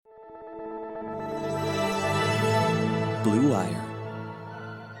Blue Wire.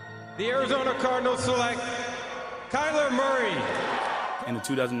 The Arizona Cardinals select Kyler Murray. And the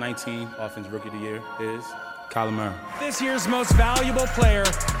 2019 Offensive Rookie of the Year is Kyler Murray. This year's most valuable player,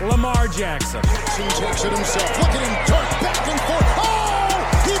 Lamar Jackson. Jackson takes it himself. Look at him dart back and forth. Oh!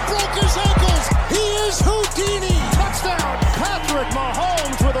 He broke his ankles. He is Houdini. Touchdown. Patrick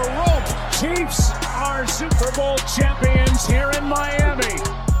Mahomes with a rope. Chiefs are Super Bowl champions here in Miami.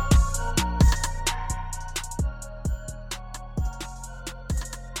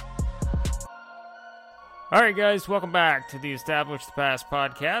 All right, guys, welcome back to the Establish the Pass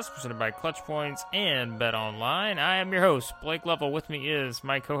podcast presented by Clutch Points and Bet Online. I am your host, Blake Lovell. With me is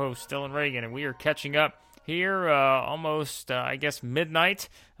my co-host, Dylan Reagan, and we are catching up here almost, midnight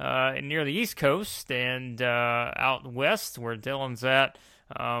near the East Coast and out west where Dylan's at.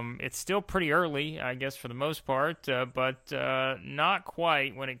 It's still pretty early, I guess, for the most part, but not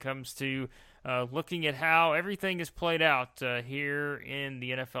quite when it comes to looking at how everything is played out here in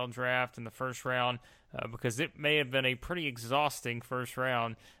the NFL draft in the first round. Because it may have been a pretty exhausting first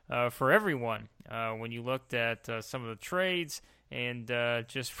round for everyone when you looked at some of the trades and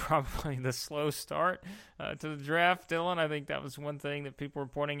just probably the slow start to the draft. Dylan, I think that was one thing that people were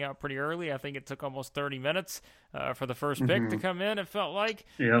pointing out pretty early. I think it took almost 30 minutes for the first pick to come in, it felt like.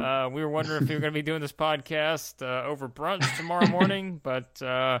 Yep. We were wondering if we were going to be doing this podcast over brunch tomorrow morning, but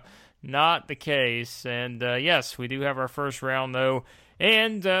not the case. And yes, we do have our first round, though.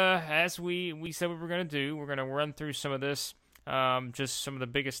 And as we said we were going to do, we're going to run through some of this, just some of the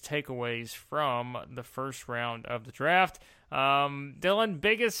biggest takeaways from the first round of the draft. Dylan,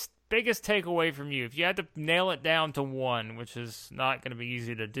 biggest takeaway from you, if you had to nail it down to one, which is not going to be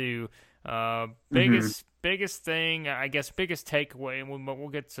easy to do, biggest thing, I guess, biggest takeaway, and we'll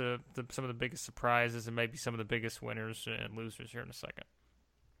get to some of the biggest surprises and maybe some of the biggest winners and losers here in a second.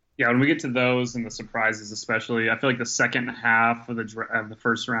 Yeah, when we get to those and the surprises especially, I feel like the second half of the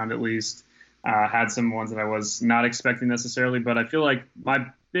first round at least had some ones that I was not expecting necessarily. But I feel like my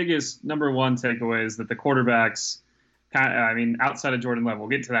biggest number one takeaway is that the quarterbacks, outside of Jordan Love, we'll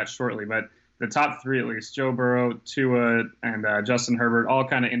get to that shortly, but the top three at least, Joe Burrow, Tua, and Justin Herbert, all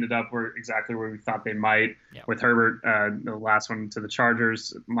kind of ended up exactly where we thought they might. Yep. With Herbert, the last one to the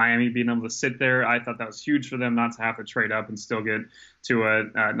Chargers, Miami being able to sit there, I thought that was huge for them not to have to trade up and still get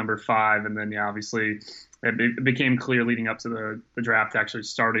Tua number 5. And then, obviously it became clear leading up to the draft actually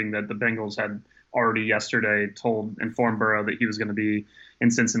starting that the Bengals had already yesterday informed Burrow that he was going to be in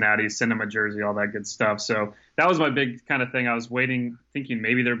Cincinnati, send him a jersey, all that good stuff. So that was my big kind of thing. I was waiting, thinking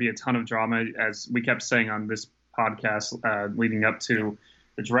maybe there'd be a ton of drama, as we kept saying on this podcast leading up to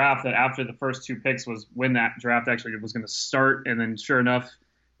the draft, that after the first two picks was when that draft actually was going to start. And then sure enough,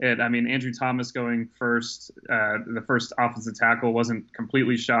 Andrew Thomas going first, the first offensive tackle wasn't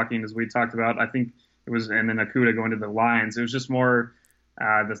completely shocking, as we talked about. I think it was, and then Okudah going to the Lions. It was just more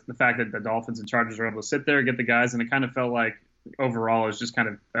the fact that the Dolphins and Chargers were able to sit there, get the guys, and it kind of felt like overall is just kind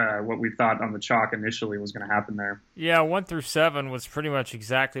of what we thought on the chalk initially was going to happen there. Yeah, 1 through 7 was pretty much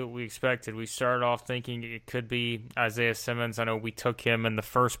exactly what we expected. We started off thinking it could be Isaiah Simmons. I know we took him in the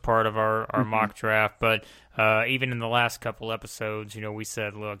first part of our mock draft, but even in the last couple episodes, we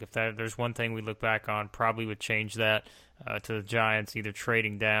said, look, if there's one thing we look back on, probably would change that to the Giants either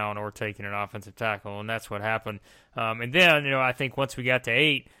trading down or taking an offensive tackle, and that's what happened. And then, I think once we got to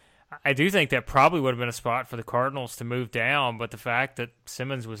 8, I do think that probably would have been a spot for the Cardinals to move down, but the fact that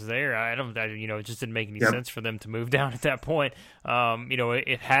Simmons was there, it just didn't make any sense for them to move down at that point.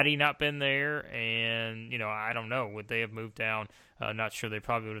 Had he not been there, and I don't know, would they have moved down? Not sure. They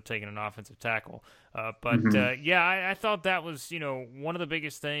probably would have taken an offensive tackle. I thought that was, one of the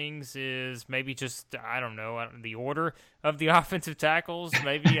biggest things is maybe just, the order of the offensive tackles,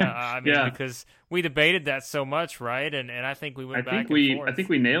 maybe. Because we debated that so much, right? And I think we went back and forth. I think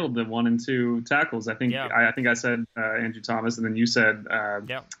we nailed the 1 and 2 tackles. I think I said Andrew Thomas, and then you said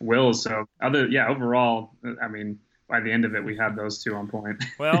Wills. So overall, by the end of it, we had those two on point.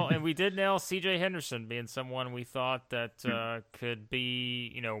 Well, and we did nail C.J. Henderson being someone we thought that could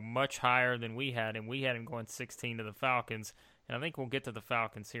be, much higher than we had, and we had him going 16 to the Falcons. And I think we'll get to the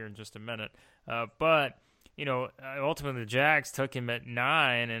Falcons here in just a minute. But ultimately the Jags took him at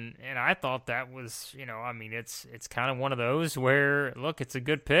 9, and I thought that was, it's kind of one of those where, look, it's a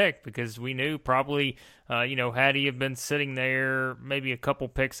good pick because we knew probably, had he have been sitting there maybe a couple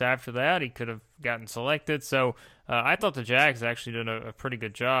picks after that, he could have gotten selected. So I thought the Jags actually did a pretty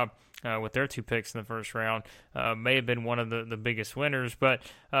good job with their 2 picks in the first round. May have been one of the biggest winners. But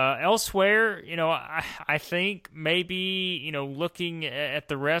elsewhere, I think maybe, looking at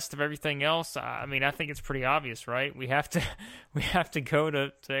the rest of everything else, I mean, I think it's pretty obvious, right? We have to go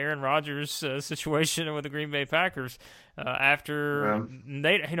to Aaron Rodgers' situation with the Green Bay Packers after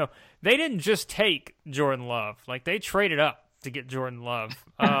they didn't just take Jordan Love. Like, they traded up to get Jordan Love.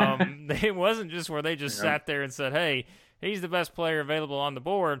 It wasn't just where they just sat there and said, hey, he's the best player available on the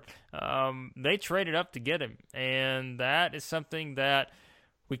board. They traded up to get him. And that is something that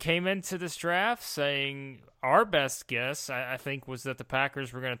we came into this draft saying our best guess, I think, was that the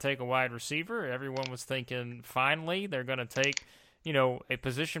Packers were going to take a wide receiver. Everyone was thinking, finally, they're going to take, a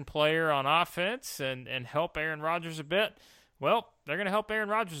position player on offense and help Aaron Rodgers a bit. Well, they're going to help Aaron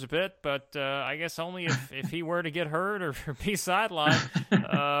Rodgers a bit, but I guess only if he were to get hurt or be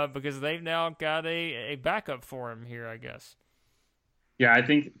sidelined, because they've now got a backup for him here, I guess. Yeah, I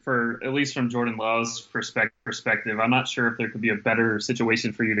think at least from Jordan Love's perspective, I'm not sure if there could be a better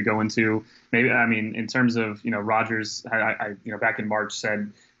situation for you to go into. Maybe, I mean, in terms of, Rodgers, I back in March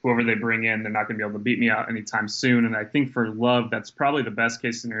said, whoever they bring in, they're not going to be able to beat me out anytime soon. And I think for Love, that's probably the best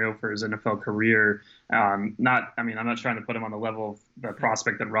case scenario for his NFL career. I'm not trying to put him on the level of the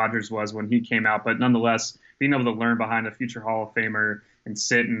prospect that Rodgers was when he came out, but nonetheless, being able to learn behind a future Hall of Famer and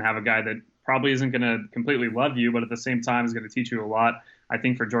sit and have a guy that probably isn't going to completely love you, but at the same time is going to teach you a lot. I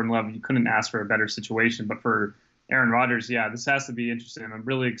think for Jordan Love, you couldn't ask for a better situation. But for Aaron Rodgers, yeah, this has to be interesting. I'm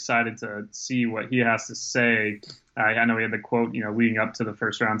really excited to see what he has to say. I know he had the quote, leading up to the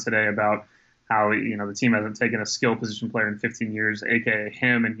first round today about how, the team hasn't taken a skill position player in 15 years, aka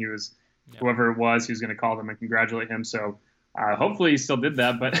him, and he was, whoever it was, he was going to call them and congratulate him. So hopefully he still did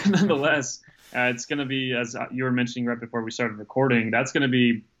that. But nonetheless, it's going to be, as you were mentioning right before we started recording, that's going to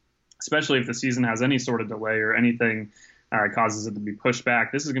be, especially if the season has any sort of delay or anything causes it to be pushed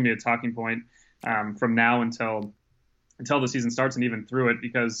back. This is going to be a talking point from now until the season starts and even through it,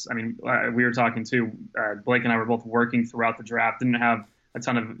 because, I mean, we were talking too, Blake and I were both working throughout the draft, didn't have a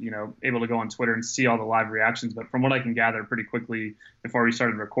ton of, able to go on Twitter and see all the live reactions. But from what I can gather pretty quickly before we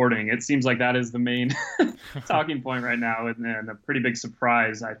started recording, it seems like that is the main talking point right now, and a pretty big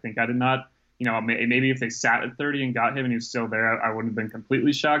surprise, I think. I did not, maybe if they sat at 30 and got him and he was still there, I wouldn't have been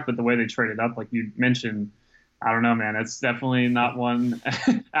completely shocked. But the way they traded up, like you mentioned, I don't know, man. It's definitely not one.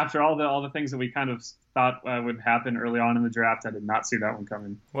 After all the things that we kind of thought would happen early on in the draft, I did not see that one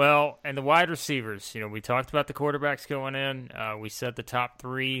coming. Well, and the wide receivers, we talked about the quarterbacks going in. We said the top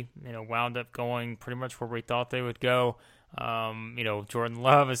 3, wound up going pretty much where we thought they would go. Jordan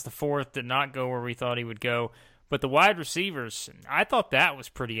Love is the 4th, did not go where we thought he would go. But the wide receivers, I thought that was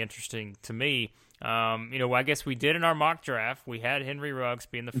pretty interesting to me. I guess we did in our mock draft. We had Henry Ruggs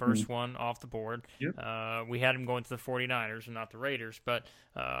being the first one off the board. Yep. We had him going to the 49ers and not the Raiders. But,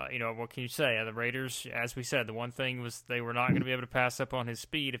 what can you say? The Raiders, as we said, the one thing was they were not going to be able to pass up on his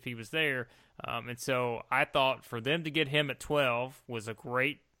speed if he was there. And so I thought for them to get him at 12 was a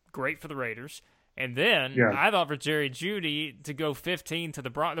great for the Raiders. And then I thought for Jerry Jeudy to go 15 to the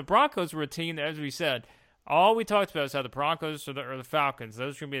Broncos were a team that, as we said, all we talked about is how the Broncos or the Falcons,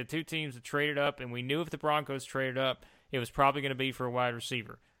 those are going to be the 2 teams that traded up, and we knew if the Broncos traded up, it was probably going to be for a wide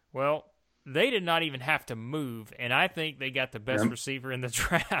receiver. Well, they did not even have to move, and I think they got the best receiver in the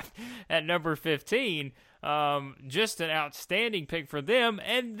draft at number 15. Just an outstanding pick for them.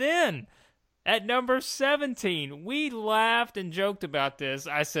 And then at number 17, we laughed and joked about this.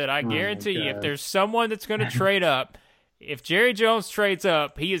 I said, I guarantee you, if there's someone that's going to trade up, if Jerry Jones trades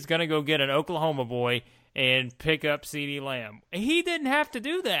up, he is going to go get an Oklahoma boy and pick up CeeDee Lamb. He didn't have to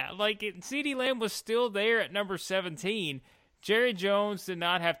do that. CeeDee Lamb was still there at number 17. Jerry Jones did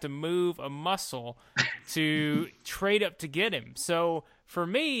not have to move a muscle to trade up to get him. So for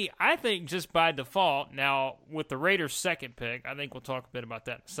me, I think just by default, now with the Raiders' second pick, I think we'll talk a bit about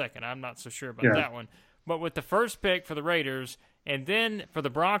that in a second. I'm not so sure about that one. But with the first pick for the Raiders, and then for the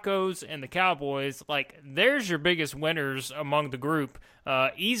Broncos and the Cowboys, there's your biggest winners among the group,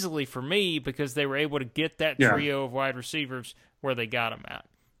 easily for me, because they were able to get that trio of wide receivers where they got them at.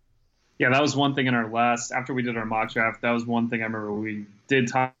 Yeah, that was one thing in our after we did our mock draft, that was one thing I remember we did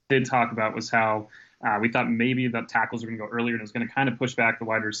talk about, was how we thought maybe the tackles were going to go earlier, and it was going to kind of push back the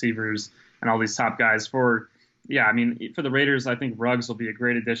wide receivers and all these top guys. For the Raiders, I think Ruggs will be a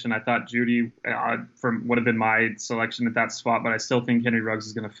great addition. I thought Jeudy would have been my selection at that spot, but I still think Henry Ruggs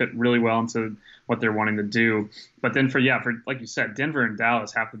is going to fit really well into what they're wanting to do. But then for like you said, Denver and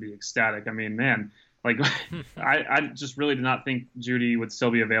Dallas have to be ecstatic. I mean, man, I just really did not think Jeudy would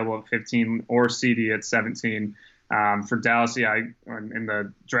still be available at 15 or CD at 17. For Dallas, in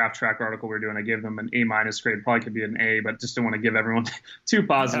the draft track article we were doing, I gave them an A- grade. Probably could be an A, but just didn't want to give everyone too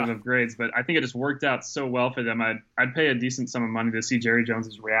positive of grades. But I think it just worked out so well for them. I'd pay a decent sum of money to see Jerry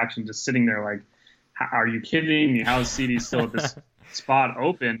Jones's reaction, just sitting there like, "Are you kidding me? How is CD still at this spot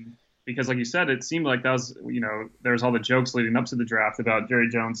open?" Because, like you said, it seemed like that was, there was all the jokes leading up to the draft about Jerry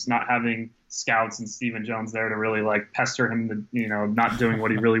Jones not having scouts and Stephen Jones there to really like pester him to, not doing what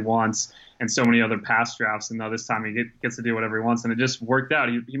he really wants, and so many other past drafts. And now this time he gets to do whatever he wants, and it just worked out.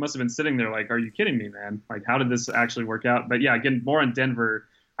 He must have been sitting there like, "Are you kidding me, man? Like, how did this actually work out?" But yeah, again, more on Denver.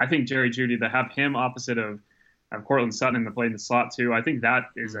 I think Jerry Jeudy, to have him opposite of Cortland Sutton in the play in the slot too, I think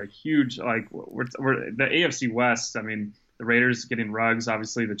that is a huge, like, we're the AFC West. I mean, the Raiders getting Ruggs,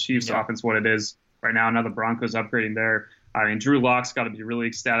 obviously the Chiefs offense, what it is right now. Now the Broncos upgrading there. I mean, Drew Lock's got to be really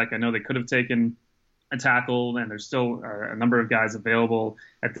ecstatic. I know they could have taken a tackle, and there's still a number of guys available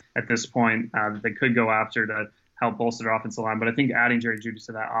at this point that they could go after to help bolster their offensive line. But I think adding Jerry Jeudy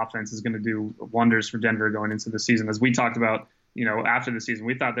to that offense is going to do wonders for Denver going into the season. As we talked about, after the season,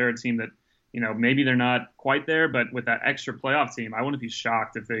 we thought they're a team that, maybe they're not quite there, but with that extra playoff team, I wouldn't be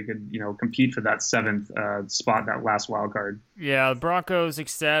shocked if they could, compete for that seventh spot, that last wild card. Yeah, the Broncos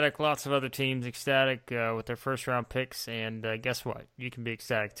ecstatic, lots of other teams ecstatic with their first-round picks, and guess what? You can be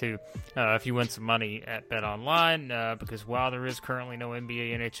ecstatic too if you win some money at BetOnline, because while there is currently no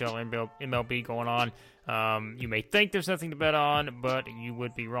NBA, NHL, MLB going on, you may think there's nothing to bet on, but you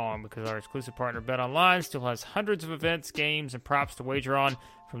would be wrong, because our exclusive partner BetOnline still has hundreds of events, games, and props to wager on.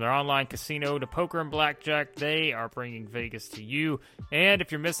 From their online casino to poker and blackjack, they are bringing Vegas to you. And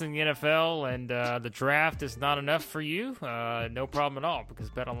if you're missing the NFL and the draft is not enough for you, no problem at all, because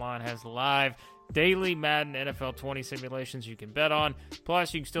BetOnline has live daily Madden NFL 20 simulations you can bet on.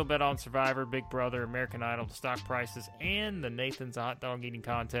 Plus, you can still bet on Survivor, Big Brother, American Idol, the stock prices, and the Nathan's Hot Dog Eating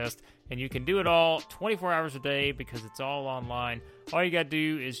Contest. And you can do it all 24 hours a day because it's all online. All you got to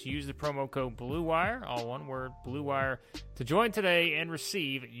do is use the promo code BLUEWIRE, all one word, BLUEWIRE, to join today and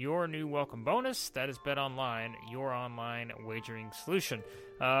receive your new welcome bonus. That is BetOnline, your online wagering solution.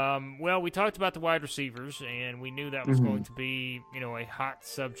 Well, we talked about the wide receivers, and we knew that was going to be, a hot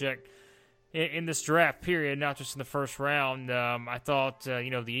subject in this draft period, not just in the first round. I thought,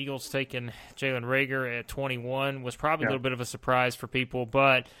 the Eagles taking Jalen Reagor at 21 was probably a little bit of a surprise for people,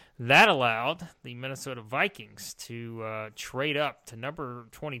 but that allowed the Minnesota Vikings to trade up to number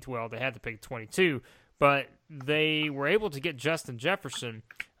 2012. They had to pick 22, but they were able to get Justin Jefferson.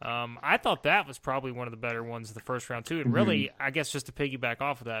 I thought that was probably one of the better ones in the first round, too. And really, I guess just to piggyback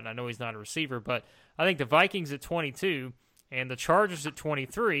off of that, and I know he's not a receiver, but I think the Vikings at 22 and the Chargers at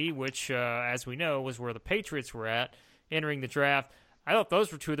 23, which, as we know, was where the Patriots were at entering the draft. I thought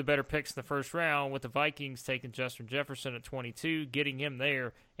those were two of the better picks in the first round, with the Vikings taking Justin Jefferson at 22, getting him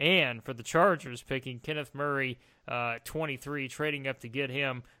there, and for the Chargers picking Kenneth Murray 23, trading up to get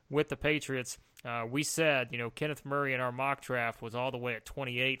him with the Patriots. We said, Kenneth Murray in our mock draft was all the way at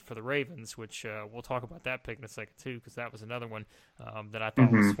 28 for the Ravens, which we'll talk about that pick in a second, too, because that was another one that I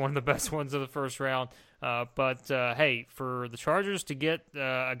thought was one of the best ones of the first round. But hey, for the Chargers to get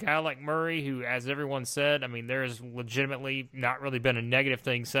a guy like Murray, who, as everyone said, I mean, there has legitimately not really been a negative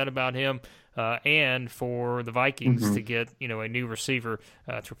thing said about him, and for the Vikings to get, a new receiver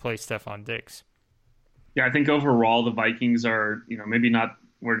to replace Stephon Diggs. Yeah, I think overall the Vikings are, maybe not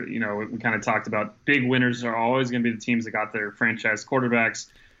where, we kind of talked about big winners are always going to be the teams that got their franchise quarterbacks.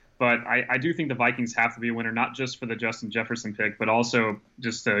 But I do think the Vikings have to be a winner, not just for the Justin Jefferson pick, but also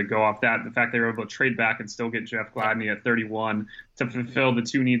just to go off that, the fact they were able to trade back and still get Jeff Gladney at 31 to fulfill the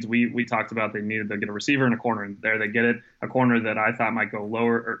two needs we talked about. They needed to get a receiver and a corner, and there they get it. A corner that I thought might go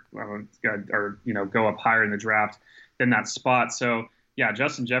lower or go up higher in the draft than that spot. So, yeah,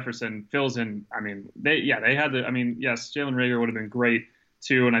 Justin Jefferson fills in. I mean, they had the. I mean, yes, Jalen Reagor would have been great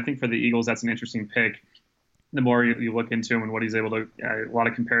too, and I think for the Eagles that's an interesting pick. The more you look into him and what he's able to, a lot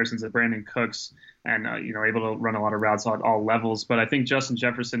of comparisons at Brandon Cooks, and able to run a lot of routes at all levels. But I think Justin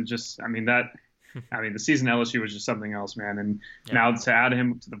Jefferson the season at LSU was just something else, man. And now to add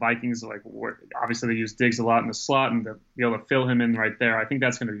him to the Vikings, obviously they use Diggs a lot in the slot, and to be able to fill him in right there, I think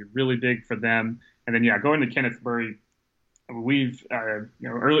that's going to be really big for them. And then going to Kenneth Murray. We've,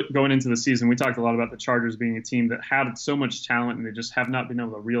 early going into the season, we talked a lot about the Chargers being a team that had so much talent and they just have not been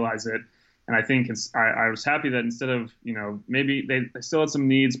able to realize it. And I think I was happy that instead of, maybe they still had some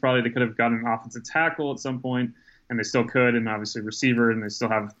needs. Probably they could have gotten an offensive tackle at some point, and they still could, and obviously receiver, and they still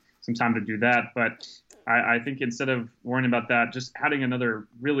have some time to do that. But I think instead of worrying about that, just adding another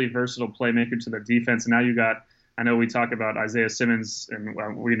really versatile playmaker to their defense. And now you got, I know we talk about Isaiah Simmons, and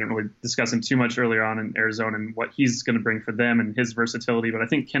we didn't really discuss him too much earlier on in Arizona and what he's going to bring for them and his versatility. But I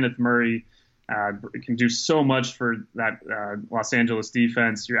think Kenneth Murray can do so much for that Los Angeles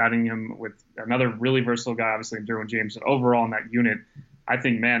defense. You're adding him with another really versatile guy, obviously, Derwin James. And overall in that unit, I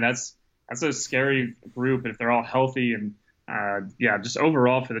think, man, that's a scary group if they're all healthy. And, just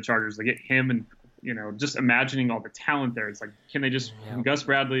overall for the Chargers, they get him and, just imagining all the talent there. It's like, can they just Gus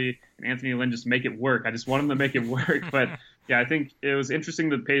Bradley and Anthony Lynn just make it work? I just want them to make it work. But, I think it was interesting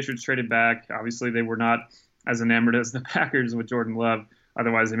that the Patriots traded back. Obviously, they were not as enamored as the Packers with Jordan Love.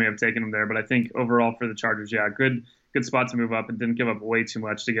 Otherwise, they may have taken him there. But I think overall for the Chargers, good spot to move up and didn't give up way too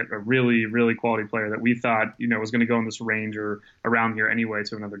much to get a really, really quality player that we thought, was going to go in this range or around here anyway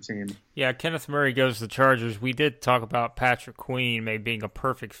to another team. Yeah, Kenneth Murray goes to the Chargers. We did talk about Patrick Queen maybe being a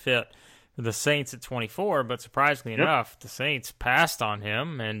perfect fit for the Saints at 24, but surprisingly enough, the Saints passed on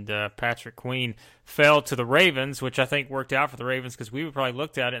him, and Patrick Queen fell to the Ravens, which I think worked out for the Ravens because we would probably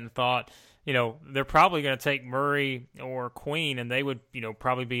looked at it and thought, they're probably going to take Murray or Queen, and they would,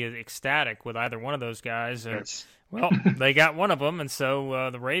 probably be ecstatic with either one of those guys. And, well, they got one of them, and so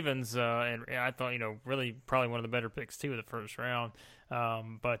the Ravens, and I thought, really probably one of the better picks, too, in the first round.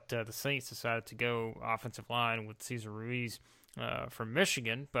 But the Saints decided to go offensive line with Cesar Ruiz from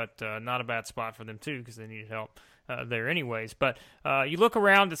Michigan, but not a bad spot for them, too, because they needed help there anyways. But you look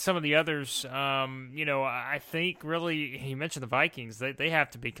around at some of the others, I think really, you mentioned the Vikings, they have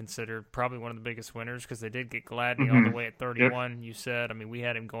to be considered probably one of the biggest winners because they did get Gladney all the way at 31, you said. I mean, we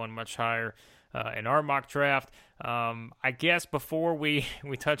had him going much higher in our mock draft. I guess before we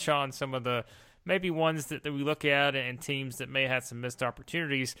touch on some of the maybe ones that we look at and teams that may have some missed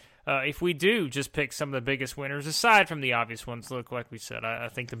opportunities, if we do just pick some of the biggest winners, aside from the obvious ones, look, like we said, I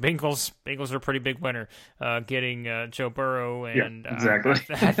think the Bengals are a pretty big winner getting Joe Burrow, and exactly.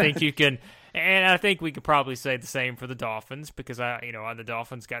 I think you can, and I think we could probably say the same for the Dolphins because, the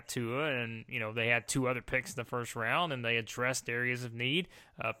Dolphins got Tua, and, they had two other picks in the first round, and they addressed areas of need,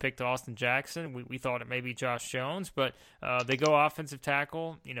 picked Austin Jackson. We thought it may be Josh Jones, but they go offensive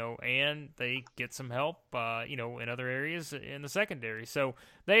tackle, and they get some help, in other areas in the secondary. So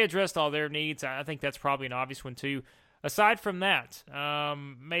they addressed all their needs. I think that's probably an obvious one, too. Aside from that,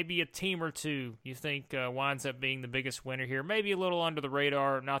 maybe a team or two you think winds up being the biggest winner here. Maybe a little under the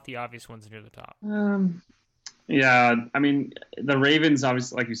radar, not the obvious ones near the top. Yeah, I mean, the Ravens,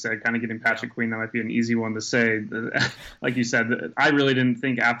 obviously, like you said, kind of getting Patrick Queen, that might be an easy one to say. Like you said, I really didn't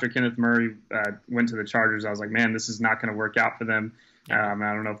think after Kenneth Murray went to the Chargers, I was like, man, this is not going to work out for them. I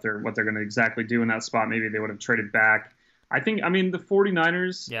don't know what they're going to exactly do in that spot. Maybe they would have traded back. The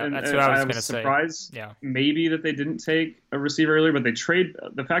 49ers, that's what I was going to say. Surprised maybe that they didn't take a receiver earlier, but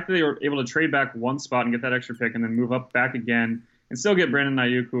the fact that they were able to trade back one spot and get that extra pick and then move up back again and still get Brandon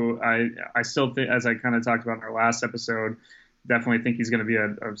Ayuk, who I still think, as I kind of talked about in our last episode, definitely think he's going to be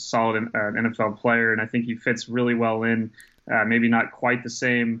a solid NFL player, and I think he fits really well in, maybe not quite the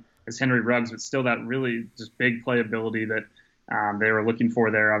same as Henry Ruggs, but still that really just big playability that they were looking for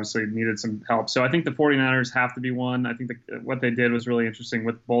there. Obviously needed some help. So I think the 49ers have to be one. I think what they did was really interesting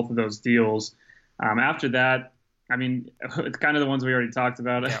with both of those deals. After that, it's kind of the ones we already talked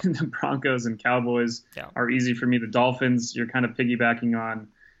about. Yeah. The Broncos and Cowboys are easy for me. The Dolphins, you're kind of piggybacking on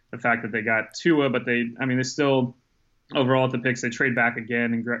the fact that they got Tua, but they still, overall at the picks, they trade back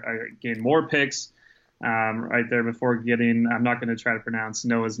again and gain more picks right there before getting, I'm not going to try to pronounce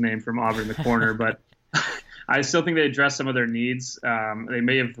Noah's name from Auburn in the corner, but I still think they addressed some of their needs. They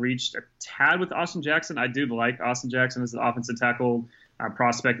may have reached a tad with Austin Jackson. I do like Austin Jackson as the offensive tackle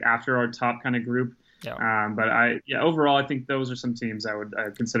prospect after our top kind of group. Yeah. But overall, I think those are some teams I would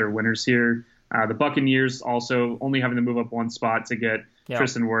consider winners here. The Buccaneers also only having to move up one spot to get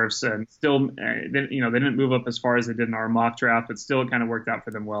Tristan Wirfs, and still, they didn't move up as far as they did in our mock draft, but still it kind of worked out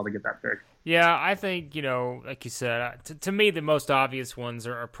for them well to get that pick. Yeah, I think, like you said, to me, the most obvious ones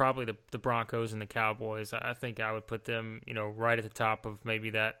are probably the Broncos and the Cowboys. I think I would put them, right at the top of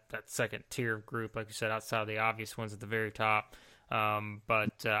maybe that second tier group, like you said, outside of the obvious ones at the very top.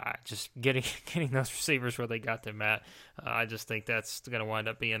 But just getting those receivers where they got them at, I just think that's going to wind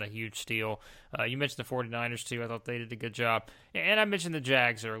up being a huge steal. You mentioned the 49ers, too. I thought they did a good job. And I mentioned the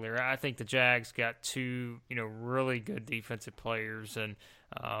Jags earlier. I think the Jags got two, really good defensive players. And,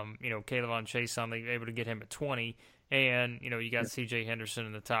 Kayvon Chaisson, they were able to get him at 20. And, you got C.J. Henderson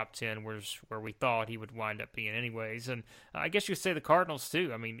in the top 10, where we thought he would wind up being anyways. And I guess you could say the Cardinals, too.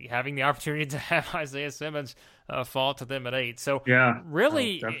 Having the opportunity to have Isaiah Simmons fall to them at 8. So,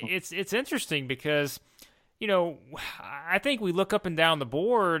 really, it's interesting because, I think we look up and down the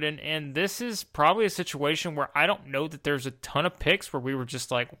board, and this is probably a situation where I don't know that there's a ton of picks where we were just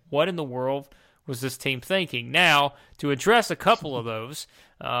like, what in the world was this team thinking? Now, to address a couple of those,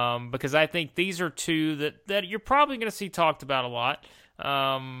 because I think these are two that you're probably going to see talked about a lot.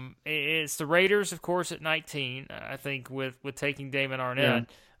 It's the Raiders, of course, at 19. I think with taking Damon Arnett.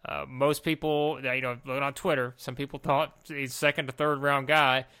 Yeah. Most people, looking on Twitter, some people thought he's second to third round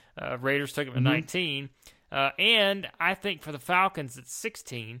guy. Raiders took him at 19. And I think for the Falcons at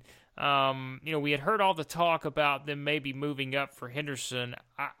 16, we had heard all the talk about them maybe moving up for Henderson.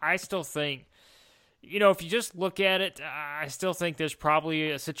 I still think, if you just look at it, I still think there's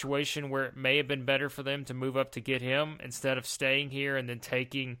probably a situation where it may have been better for them to move up to get him instead of staying here and then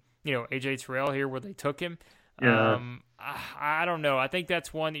taking, A.J. Terrell here where they took him. Yeah. I don't know. I think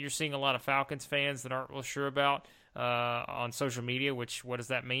that's one that you're seeing a lot of Falcons fans that aren't real sure about on social media, which what does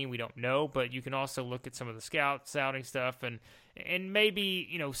that mean? We don't know, but you can also look at some of the scouting stuff and maybe,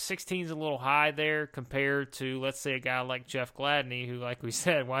 16 is a little high there compared to, let's say, a guy like Jeff Gladney, who, like we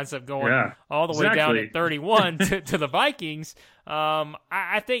said, winds up going all the way down at 31 to the Vikings.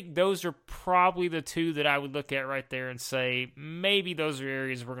 I think those are probably the two that I would look at right there and say maybe those are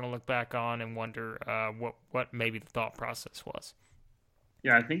areas we're going to look back on and wonder what maybe the thought process was.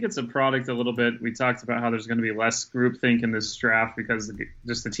 Yeah, I think it's a product a little bit. We talked about how there's going to be less groupthink in this draft because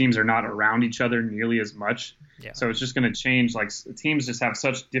just the teams are not around each other nearly as much. Yeah. So it's just going to change. Like, teams just have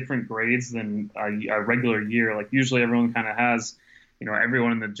such different grades than a regular year. Like, usually everyone kind of has,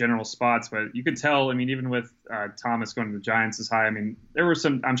 everyone in the general spots. But you could tell, even with Thomas going to the Giants as high, I'm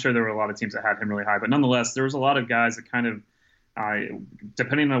sure there were a lot of teams that had him really high. But nonetheless, there was a lot of guys that kind of,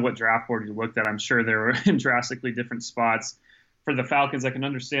 depending on what draft board you looked at, I'm sure they were in drastically different spots. For the Falcons, I can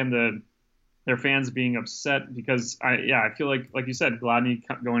understand their fans being upset because I feel like you said, Gladney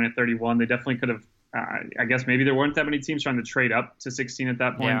going at 31, they definitely could have. I guess maybe there weren't that many teams trying to trade up to 16 at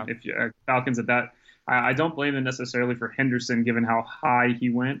that point. Yeah. If Falcons at that, I don't blame them necessarily for Henderson given how high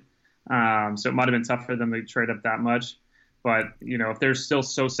he went. So it might have been tough for them to trade up that much. But if they're still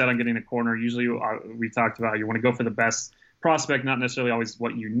so set on getting a corner, usually we talked about you want to go for the best prospect, not necessarily always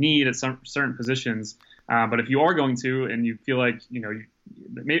what you need at some certain positions. But if you are going to, and you feel like,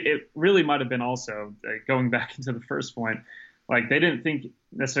 it really might have been also going back into the first point, like they didn't think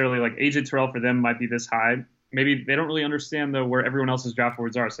necessarily like A.J. Terrell for them might be this high. Maybe they don't really understand though where everyone else's draft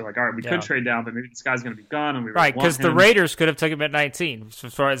boards are. So like, all right, we could trade down, but maybe this guy's going to be gone, and we right because the Raiders could have taken him at 19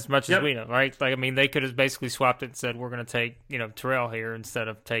 as much as we know, right? Like they could have basically swapped it and said we're going to take Terrell here instead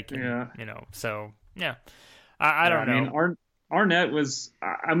of taking So yeah, I don't know. Arnett was.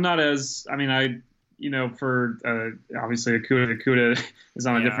 I'm not as. For obviously Okudah is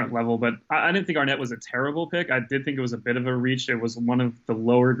on a different level, but I didn't think Arnett was a terrible pick. I did think it was a bit of a reach. It was one of the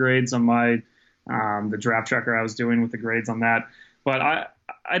lower grades on my the draft tracker I was doing with the grades on that. But I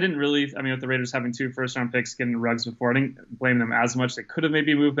didn't really. With the Raiders having 2 first-round picks, getting Ruggs before, I didn't blame them as much. They could have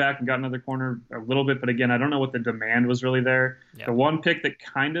maybe moved back and got another corner a little bit, but again, I don't know what the demand was really there. Yeah. The one pick that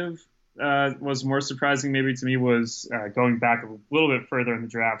kind of was more surprising maybe to me was going back a little bit further in the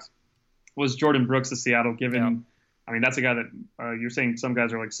draft. Was Jordan Brooks of Seattle given? Yeah. That's a guy that you're saying some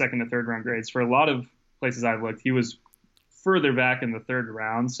guys are like second to third round grades. For a lot of places I've looked, he was further back in the third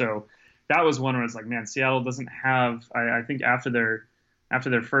round. So that was one where it's like, man, Seattle doesn't have. I think after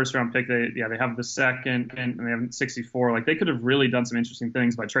their first round pick, they have the second and they have 64. Like they could have really done some interesting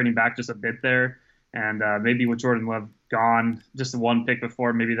things by trading back just a bit there. And maybe with Jordan Love gone, just the one pick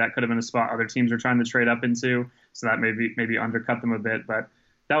before, maybe that could have been a spot other teams are trying to trade up into. So that maybe undercut them a bit, but.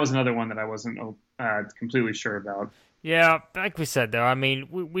 That was another one that I wasn't completely sure about. Yeah, like we said, though,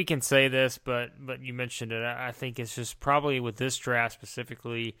 we can say this, but you mentioned it. I think it's just probably with this draft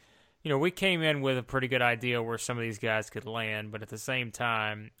specifically, we came in with a pretty good idea where some of these guys could land, but at the same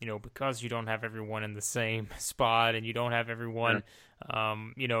time, because you don't have everyone in the same spot and you don't have everyone,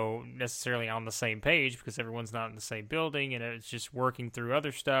 necessarily on the same page because everyone's not in the same building and it's just working through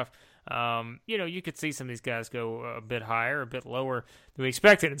other stuff. You could see some of these guys go a bit higher, a bit lower than we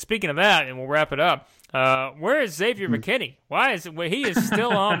expected. And speaking of that, and we'll wrap it up, where is Xavier McKinney? Why is it? Well, he is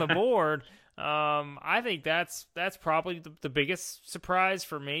still on the board. I think that's probably the biggest surprise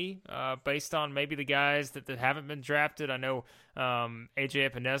for me, based on maybe the guys that haven't been drafted. I know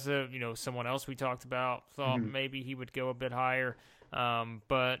AJ Epinesa, someone else we talked about, thought maybe he would go a bit higher.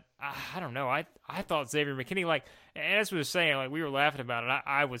 But I don't know. I thought Xavier McKinney, like, as we were saying, like we were laughing about it.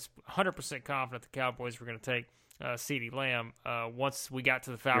 I was 100% confident the Cowboys were going to take CeeDee Lamb once we got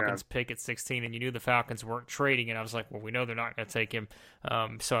to the Falcons pick at 16 and you knew the Falcons weren't trading, and I was like, well, we know they're not going to take him.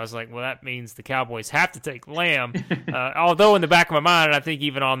 So I was like, well, that means the Cowboys have to take Lamb. Although in the back of my mind, I think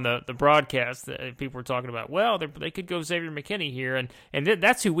even on the broadcast, people were talking about, well, they could go Xavier McKinney here, and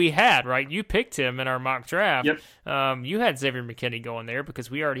that's who we had, right? You picked him in our mock draft. Yep. You had Xavier McKinney going there because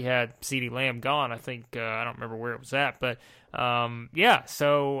we already had CeeDee Lamb gone. I think I don't remember where it was at, but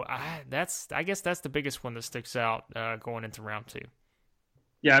so I guess that's the biggest one that sticks out going into round 2.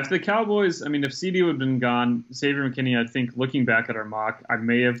 Yeah, if the Cowboys, I mean, if CD would have been gone, Xavier McKinney, I think looking back at our mock, I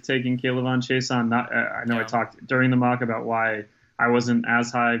may have taken K'Lavon Chaisson. I know I talked during the mock about why I wasn't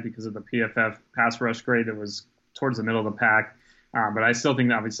as high because of the PFF pass rush grade that was towards the middle of the pack. But I still think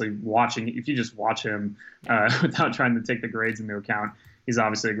that obviously if you just watch him without trying to take the grades into account, he's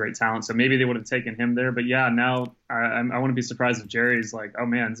obviously a great talent. So maybe they would have taken him there. But yeah, now I wouldn't be surprised if Jerry's like, oh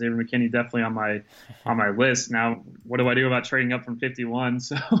man, Xavier McKinney definitely on my list. Now, what do I do about trading up from 51?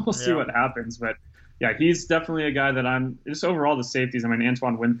 So we'll see what happens. But yeah, he's definitely a guy that I'm just overall the safeties. I mean,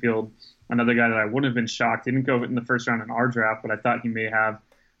 Antoine Winfield, another guy that I wouldn't have been shocked. He didn't go in the first round in our draft, but I thought he may have.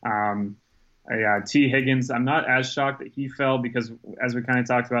 T. Higgins, I'm not as shocked that he fell because, as we kind of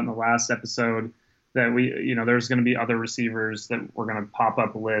talked about in the last episode, that there's going to be other receivers that were going to pop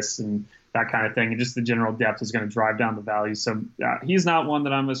up lists and that kind of thing. And just the general depth is going to drive down the value. So he's not one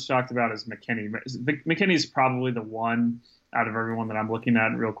that I'm as shocked about as McKinney. McKinney's probably the one out of everyone that I'm looking at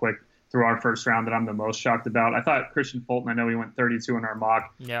real quick through our first round that I'm the most shocked about. I thought Christian Fulton, I know he went 32 in our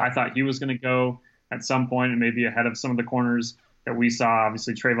mock. Yeah. I thought he was going to go at some point and maybe ahead of some of the corners that we saw.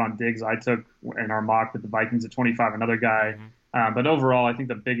 Obviously, Trayvon Diggs I took in our mock with the Vikings at 25, another guy. But overall, I think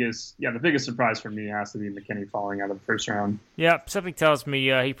the biggest surprise for me has to be McKinney falling out of the first round. Yeah, something tells me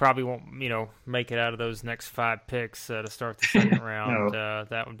he probably won't, make it out of those next 5 picks to start the second round. No.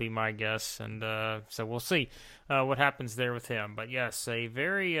 That would be my guess, and so we'll see what happens there with him. But yes, a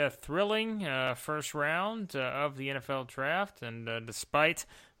very thrilling first round of the NFL draft, and despite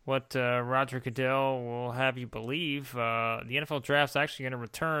what Roger Goodell will have you believe, the NFL draft's actually going to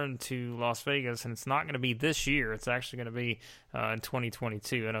return to Las Vegas, and it's not going to be this year. It's actually going to be in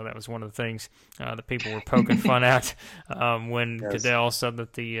 2022. I know that was one of the things that people were poking fun at when Goodell said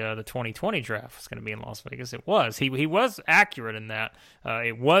that the 2020 draft was going to be in Las Vegas. It was. He was accurate in that.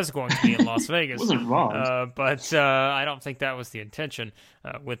 It was going to be in Las Vegas. Wasn't wrong. But I don't think that was the intention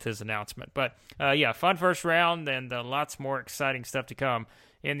with his announcement. But, yeah, fun first round and lots more exciting stuff to come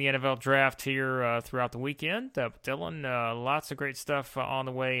in the NFL draft here throughout the weekend. Dylan, lots of great stuff on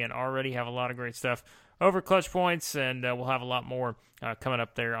the way, and already have a lot of great stuff over Clutch Points, and we'll have a lot more coming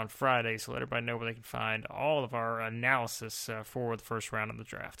up there on Friday, so let everybody know where they can find all of our analysis for the first round of the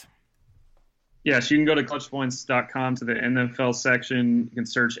draft. Yes, you can go to clutchpoints.com to the NFL section. You can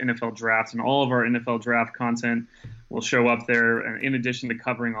search NFL Draft, and all of our NFL Draft content will show up there. And in addition to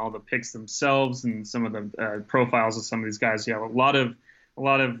covering all the picks themselves and some of the profiles of some of these guys, you have a lot of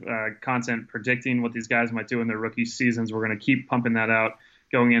content predicting what these guys might do in their rookie seasons. We're going to keep pumping that out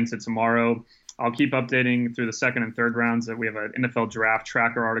going into tomorrow. I'll keep updating through the second and third rounds that we have an NFL Draft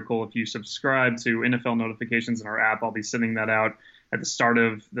Tracker article. If you subscribe to NFL notifications in our app, I'll be sending that out at the start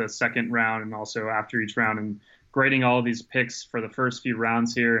of the second round and also after each round, and grading all of these picks for the first few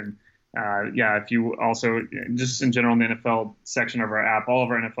rounds here. And if you also, just in general in the NFL section of our app, all of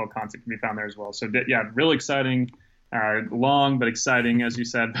our NFL content can be found there as well. So yeah, real exciting. Long but exciting, as you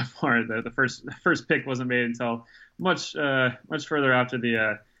said before. The first pick wasn't made until much further after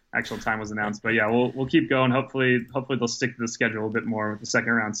the actual time was announced. But yeah, we'll keep going. Hopefully they'll stick to the schedule a bit more with the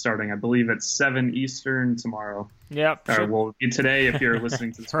second round starting. I believe at 7 Eastern tomorrow. Yep. Or will be today if you're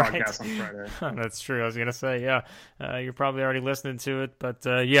listening to this right. podcast on Friday. That's true. I was gonna say, you're probably already listening to it, but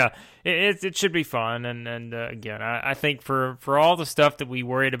it should be fun. And again, I think for all the stuff that we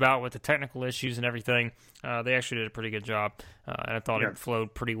worried about with the technical issues and everything, they actually did a pretty good job, and I thought it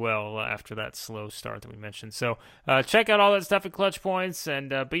flowed pretty well after that slow start that we mentioned. So check out all that stuff at Clutch Points,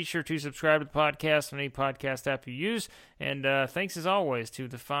 and be sure to subscribe to the podcast on any podcast app you use. And thanks as always to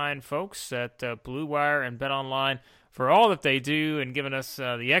the fine folks at Blue Wire and BetOnline for all that they do and giving us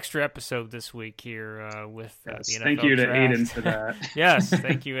the extra episode this week here with the NFL Thank you to draft. Aiden for that. Yes,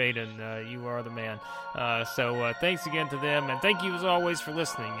 thank you, Aiden. You are the man. So thanks again to them, and thank you as always for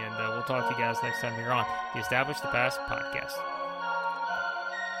listening, and we'll talk to you guys next time here on the Establish the Pass podcast.